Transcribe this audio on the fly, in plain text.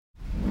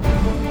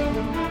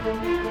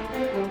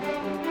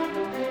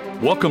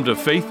Welcome to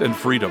Faith and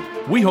Freedom.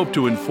 We hope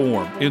to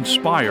inform,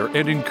 inspire,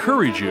 and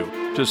encourage you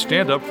to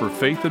stand up for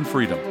faith and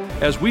freedom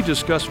as we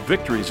discuss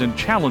victories and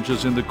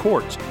challenges in the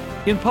courts,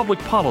 in public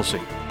policy,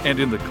 and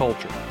in the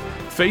culture.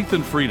 Faith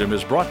and Freedom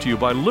is brought to you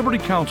by Liberty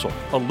Counsel,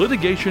 a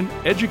litigation,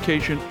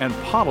 education, and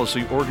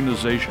policy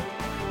organization.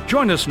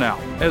 Join us now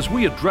as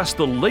we address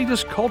the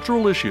latest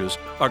cultural issues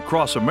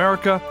across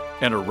America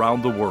and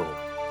around the world.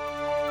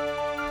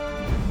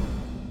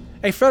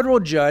 A federal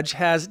judge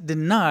has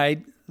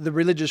denied the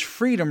religious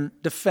freedom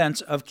defense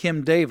of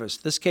Kim Davis.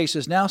 This case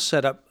is now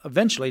set up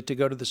eventually to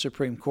go to the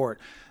Supreme Court.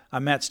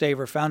 I'm Matt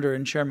Staver, founder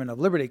and chairman of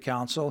Liberty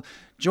Counsel.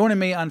 Joining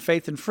me on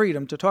Faith and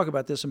Freedom to talk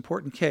about this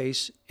important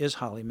case is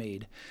Holly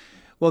Mead.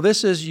 Well,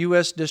 this is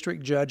U.S.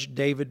 District Judge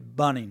David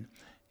Bunning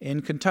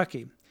in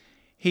Kentucky.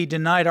 He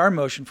denied our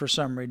motion for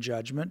summary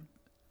judgment,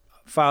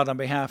 filed on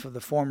behalf of the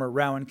former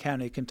Rowan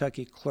County,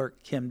 Kentucky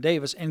clerk Kim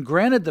Davis, and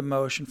granted the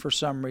motion for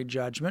summary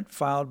judgment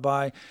filed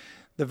by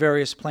the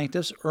various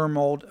plaintiffs,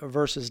 Ermold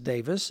versus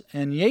Davis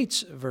and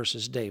Yates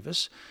versus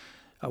Davis.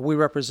 We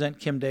represent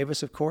Kim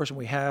Davis, of course, and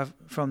we have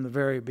from the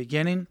very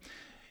beginning.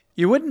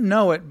 You wouldn't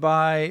know it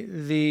by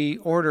the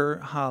order,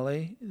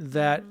 Holly,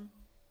 that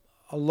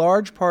a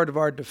large part of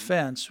our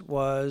defense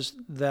was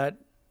that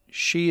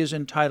she is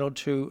entitled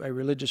to a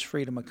religious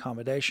freedom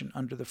accommodation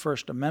under the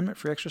First Amendment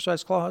Free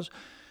Exercise Clause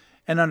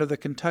and under the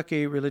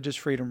Kentucky Religious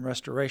Freedom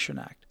Restoration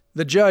Act.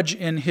 The judge,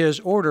 in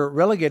his order,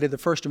 relegated the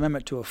First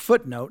Amendment to a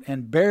footnote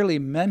and barely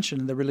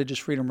mentioned the Religious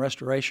Freedom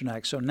Restoration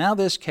Act. So now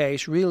this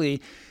case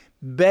really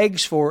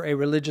begs for a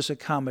religious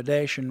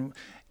accommodation.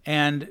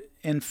 And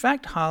in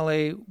fact,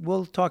 Holly,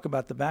 we'll talk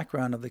about the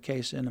background of the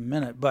case in a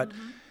minute, but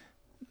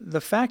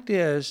the fact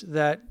is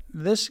that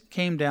this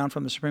came down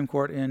from the Supreme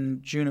Court in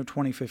June of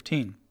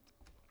 2015.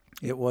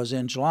 It was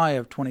in July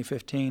of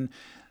 2015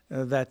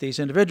 that these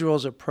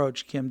individuals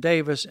approached Kim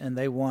Davis and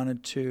they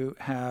wanted to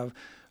have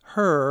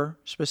her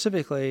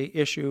specifically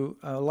issue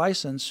a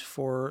license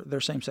for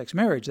their same-sex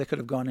marriage. They could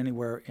have gone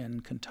anywhere in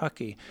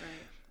Kentucky.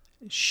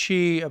 Right.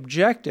 She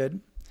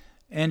objected,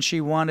 and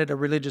she wanted a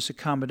religious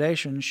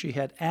accommodation. She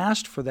had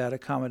asked for that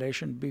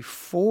accommodation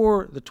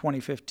before the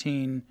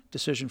 2015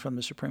 decision from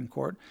the Supreme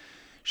Court.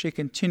 She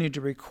continued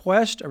to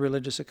request a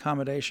religious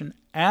accommodation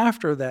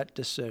after that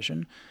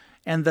decision,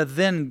 and the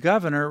then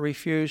governor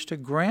refused to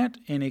grant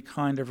any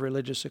kind of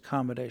religious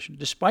accommodation,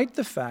 despite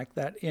the fact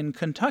that in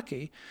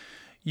Kentucky,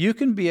 you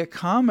can be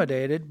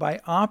accommodated by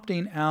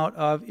opting out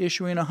of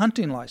issuing a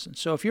hunting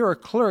license. So if you're a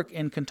clerk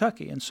in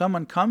Kentucky and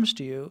someone comes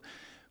to you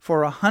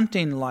for a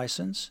hunting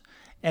license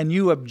and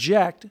you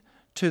object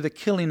to the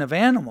killing of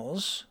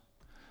animals,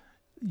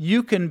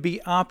 you can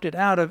be opted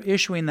out of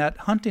issuing that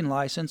hunting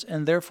license,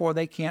 and therefore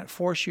they can't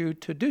force you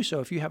to do so.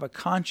 If you have a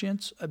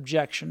conscience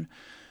objection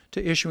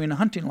to issuing a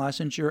hunting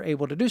license, you're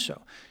able to do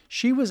so.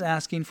 She was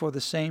asking for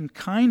the same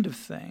kind of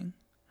thing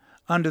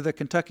under the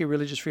Kentucky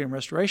Religious Freedom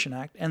Restoration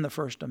Act and the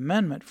First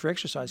Amendment Free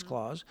Exercise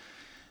Clause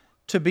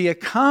to be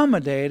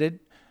accommodated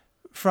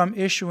from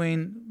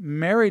issuing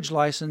marriage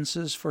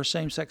licenses for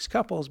same-sex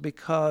couples,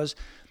 because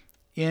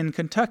in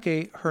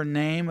Kentucky, her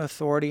name,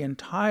 authority, and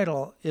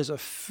title is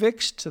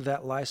affixed to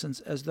that license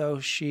as though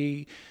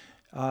she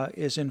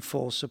is in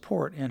full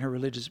support, and her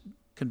religious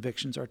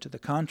convictions are to the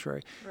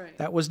contrary. Right.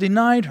 That was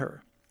denied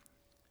her.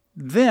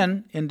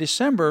 Then, in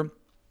December,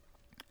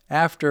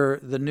 after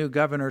the new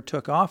governor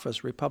took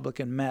office,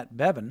 Republican Matt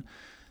Bevin,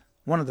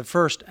 one of the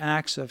first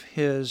acts of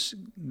his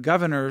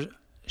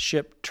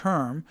governorship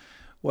term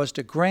was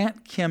to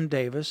grant Kim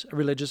Davis a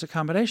religious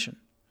accommodation.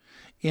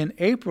 In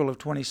April of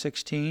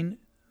 2016,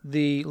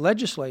 the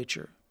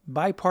legislature,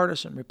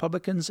 bipartisan,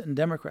 Republicans and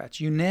Democrats,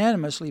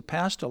 unanimously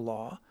passed a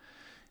law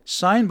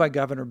signed by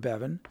Governor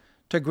Bevin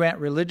to grant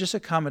religious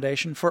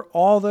accommodation for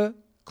all the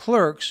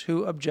clerks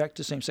who object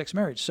to same-sex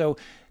marriage. So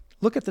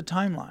look at the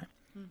timeline.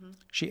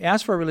 She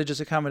asked for a religious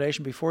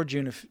accommodation before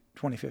June of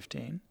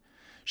 2015.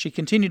 She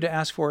continued to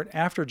ask for it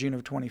after June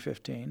of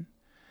 2015.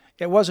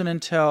 It wasn't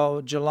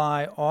until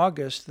July,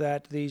 August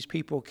that these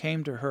people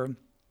came to her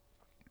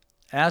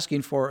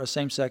asking for a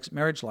same-sex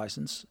marriage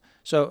license.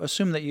 So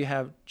assume that you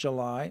have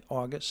July,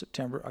 August,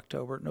 September,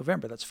 October,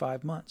 November. That's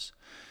 5 months.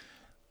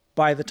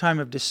 By the time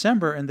of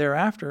December and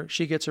thereafter,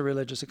 she gets a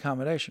religious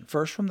accommodation,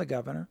 first from the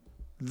governor,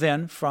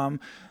 then from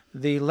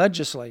the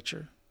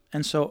legislature.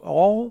 And so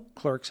all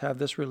clerks have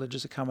this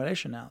religious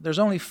accommodation now. There's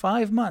only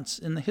 5 months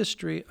in the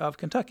history of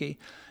Kentucky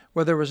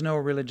where there was no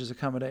religious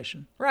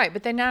accommodation. Right,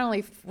 but they not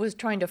only was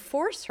trying to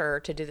force her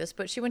to do this,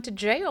 but she went to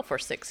jail for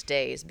 6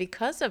 days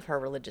because of her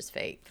religious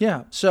faith.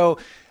 Yeah, so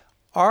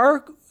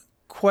our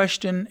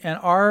question and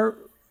our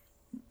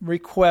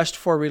request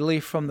for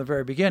relief from the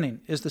very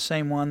beginning is the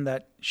same one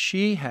that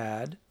she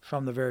had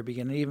from the very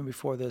beginning, even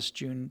before this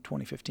June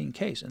 2015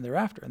 case and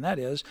thereafter, and that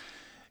is,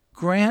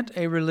 grant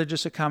a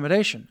religious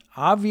accommodation.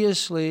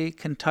 Obviously,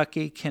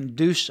 Kentucky can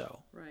do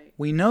so. Right.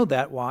 We know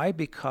that. Why?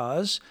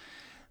 Because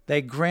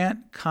they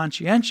grant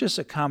conscientious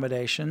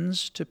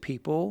accommodations to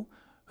people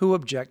who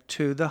object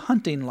to the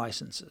hunting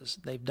licenses.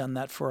 They've done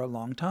that for a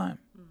long time.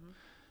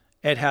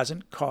 It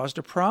hasn't caused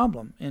a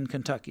problem in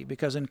Kentucky,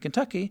 because in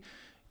Kentucky,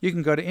 You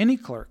can go to any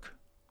clerk.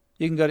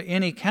 You can go to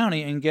any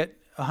county and get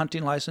a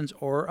hunting license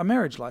or a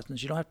marriage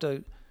license. You don't have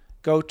to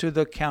go to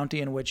the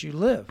county in which you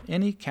live.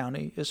 Any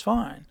county is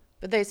fine.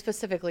 But they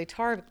specifically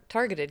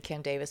targeted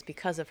Kim Davis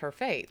because of her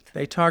faith.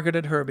 They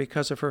targeted her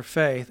because of her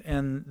faith,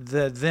 and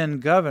the then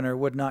governor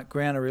would not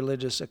grant a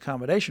religious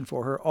accommodation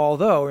for her,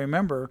 although,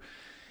 remember,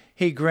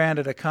 he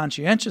granted a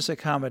conscientious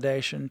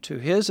accommodation to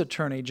his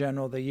attorney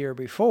general the year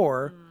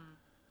before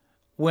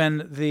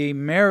when the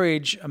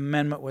marriage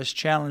amendment was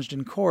challenged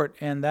in court,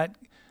 and that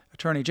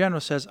attorney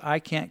general says, I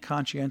can't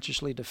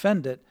conscientiously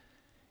defend it.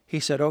 He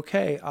said,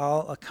 okay,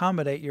 I'll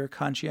accommodate your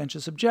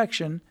conscientious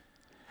objection,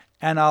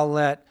 and I'll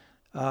let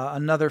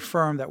another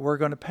firm that we're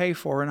going to pay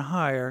for and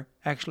hire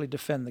actually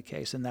defend the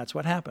case, and that's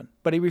what happened.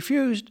 But he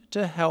refused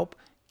to help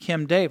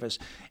Kim Davis,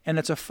 and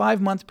it's a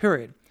 5-month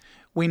period.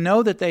 We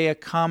know that they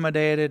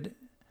accommodated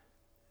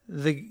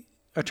the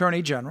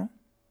attorney general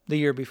the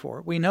year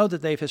before. We know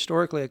that they've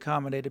historically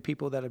accommodated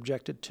people that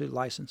objected to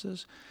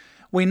licenses.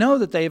 We know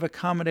that they've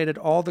accommodated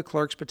all the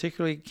clerks,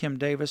 particularly Kim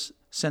Davis,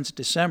 since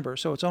December,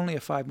 so it's only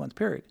a 5-month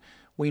period.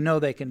 We know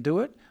they can do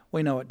it.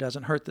 We know it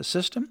doesn't hurt the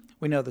system.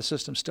 We know the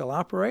system still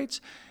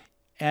operates.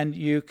 And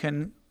you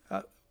can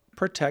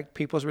protect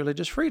people's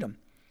religious freedom.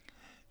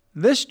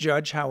 This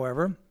judge,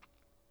 however,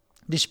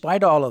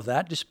 despite all of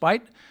that,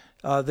 despite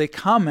the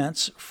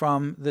comments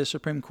from the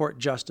Supreme Court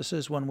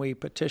justices when we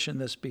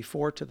petitioned this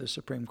before to the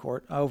Supreme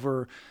Court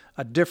over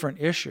a different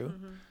issue,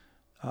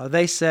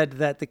 they said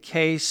that the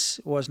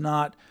case was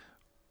not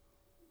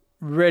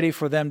ready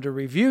for them to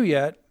review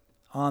yet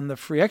on the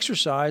free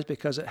exercise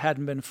because it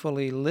hadn't been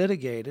fully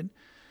litigated,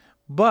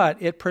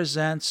 but it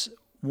presents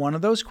one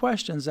of those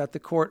questions that the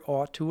court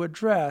ought to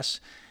address.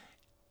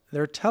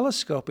 They're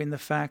telescoping the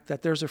fact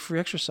that there's a free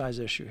exercise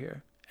issue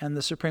here, and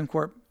the Supreme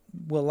Court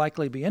will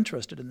likely be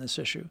interested in this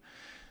issue.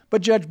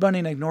 But Judge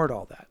Bunning ignored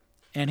all that,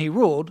 and he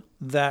ruled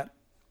that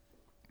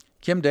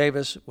Kim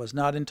Davis was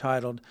not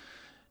entitled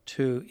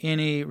to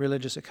any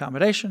religious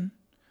accommodation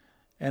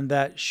and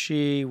that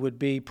she would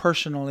be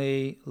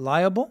personally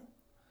liable,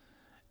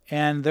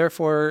 and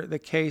therefore the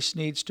case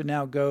needs to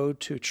now go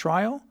to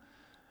trial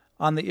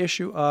on the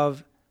issue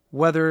of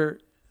whether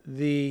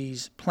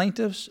these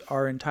plaintiffs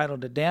are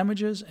entitled to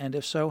damages, and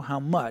if so, how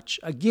much,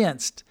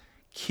 against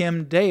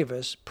Kim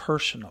Davis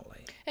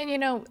personally. And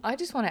I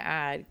just want to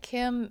add,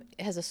 Kim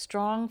has a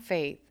strong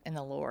faith in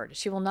the Lord.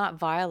 She will not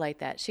violate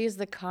that. She is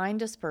the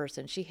kindest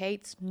person. She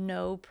hates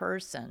no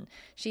person.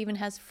 She even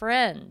has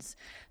friends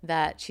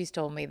that she's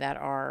told me that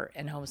are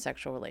in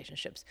homosexual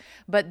relationships.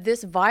 But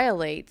this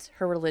violates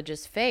her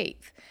religious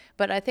faith.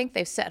 But I think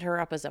they've set her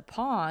up as a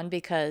pawn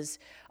because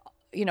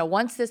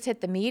once this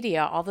hit the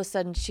media, all of a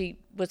sudden she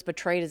was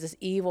portrayed as this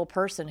evil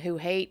person who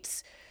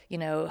hates,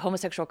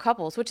 homosexual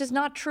couples, which is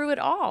not true at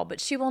all.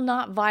 But she will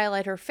not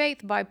violate her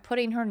faith by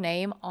putting her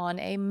name on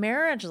a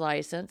marriage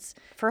license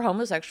for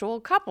homosexual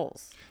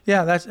couples.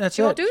 Yeah, that's it.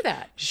 She won't do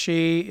that.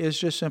 She is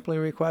just simply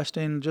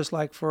requesting, just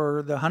like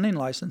for the hunting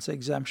license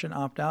exemption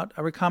opt-out,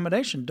 a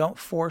accommodation. Don't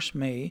force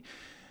me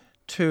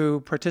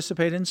to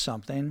participate in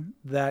something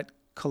that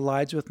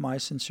collides with my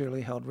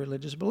sincerely held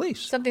religious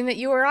beliefs. Something that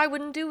you or I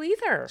wouldn't do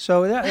either.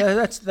 So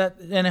that's that,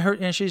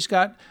 and she's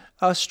got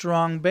a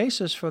strong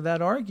basis for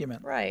that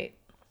argument. Right.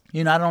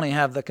 You not only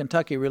have the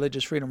Kentucky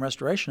Religious Freedom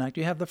Restoration Act,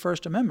 you have the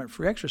First Amendment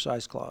Free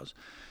Exercise Clause.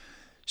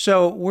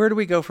 So where do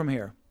we go from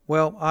here?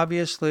 Well,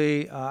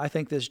 obviously, I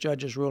think this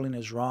judge's ruling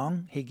is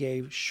wrong. He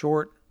gave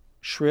short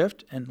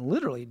shrift and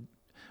literally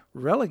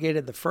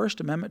relegated the First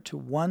Amendment to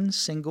one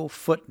single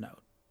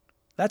footnote.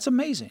 That's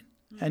amazing.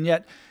 And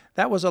yet,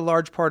 that was a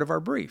large part of our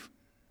brief.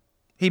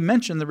 He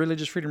mentioned the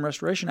Religious Freedom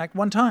Restoration Act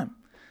one time.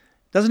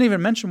 Doesn't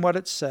even mention what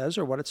it says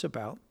or what it's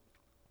about.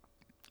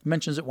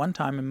 Mentions it one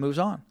time and moves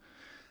on.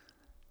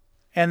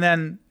 And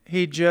then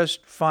he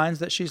just finds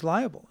that she's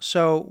liable.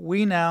 So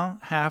we now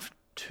have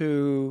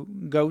to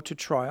go to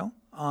trial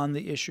on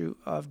the issue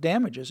of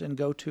damages and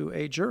go to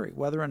a jury,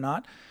 whether or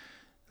not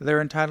they're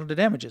entitled to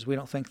damages. We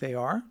don't think they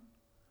are,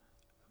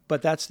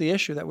 but that's the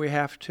issue that we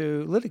have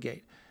to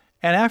litigate.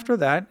 And after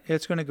that,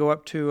 it's going to go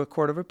up to a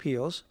court of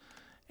appeals,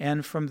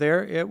 and from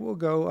there it will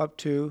go up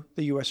to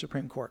the U.S.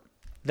 Supreme Court.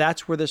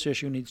 That's where this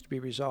issue needs to be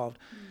resolved.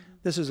 Mm-hmm.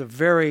 This is a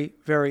very,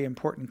 very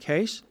important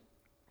case.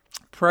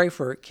 Pray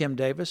for Kim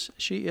Davis.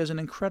 She is an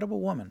incredible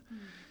woman.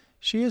 Mm-hmm.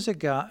 She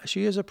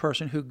is a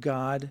person who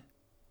God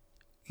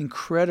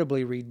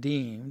incredibly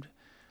redeemed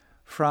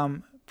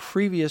from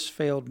previous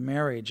failed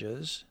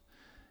marriages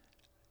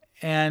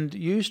and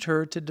used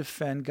her to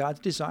defend God's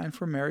design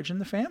for marriage and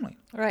the family.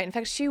 Right. In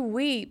fact, she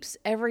weeps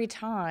every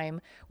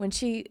time when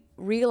she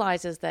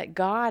realizes that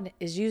God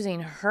is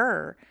using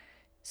her,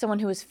 someone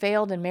who has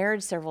failed in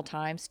marriage several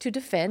times, to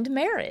defend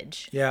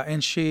marriage. Yeah,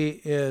 and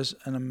she is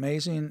an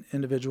amazing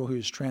individual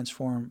who's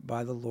transformed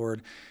by the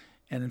Lord.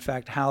 And in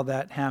fact, how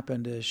that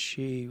happened is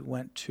she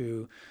went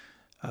to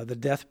the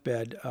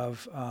deathbed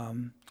of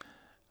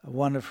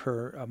one of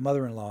her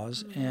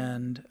mother-in-laws,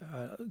 and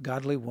a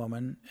godly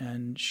woman,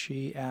 and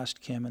she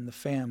asked Kim and the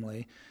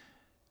family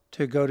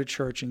to go to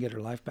church and get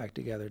her life back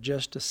together,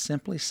 just to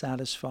simply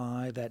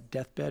satisfy that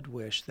deathbed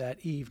wish.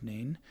 That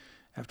evening,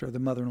 after the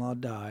mother-in-law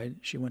died,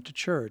 she went to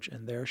church,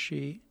 and there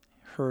she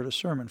heard a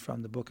sermon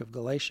from the book of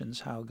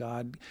Galatians, how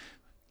God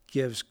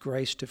gives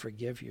grace to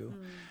forgive you.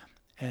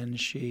 And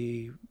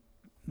she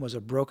was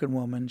a broken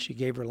woman. She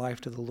gave her life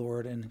to the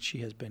Lord, and she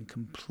has been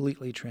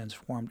completely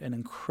transformed. An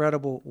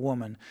incredible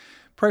woman.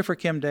 Pray for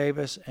Kim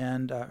Davis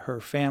and her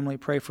family.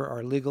 Pray for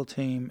our legal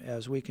team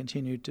as we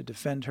continue to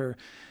defend her.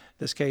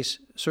 This case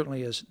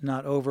certainly is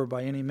not over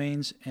by any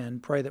means,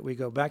 and pray that we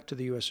go back to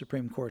the U.S.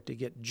 Supreme Court to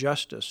get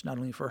justice, not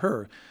only for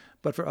her,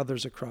 but for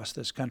others across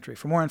this country.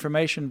 For more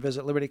information,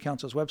 visit Liberty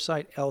Counsel's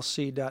website,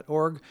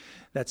 lc.org.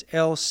 That's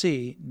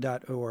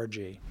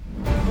lc.org.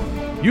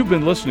 You've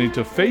been listening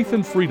to Faith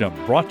and Freedom,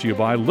 brought to you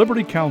by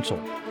Liberty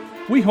Counsel.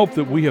 We hope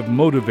that we have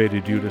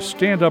motivated you to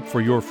stand up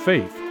for your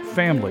faith,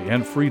 family,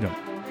 and freedom.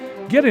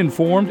 Get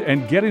informed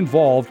and get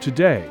involved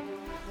today.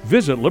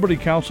 Visit Liberty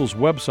Counsel's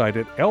website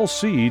at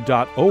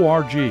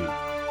lc.org.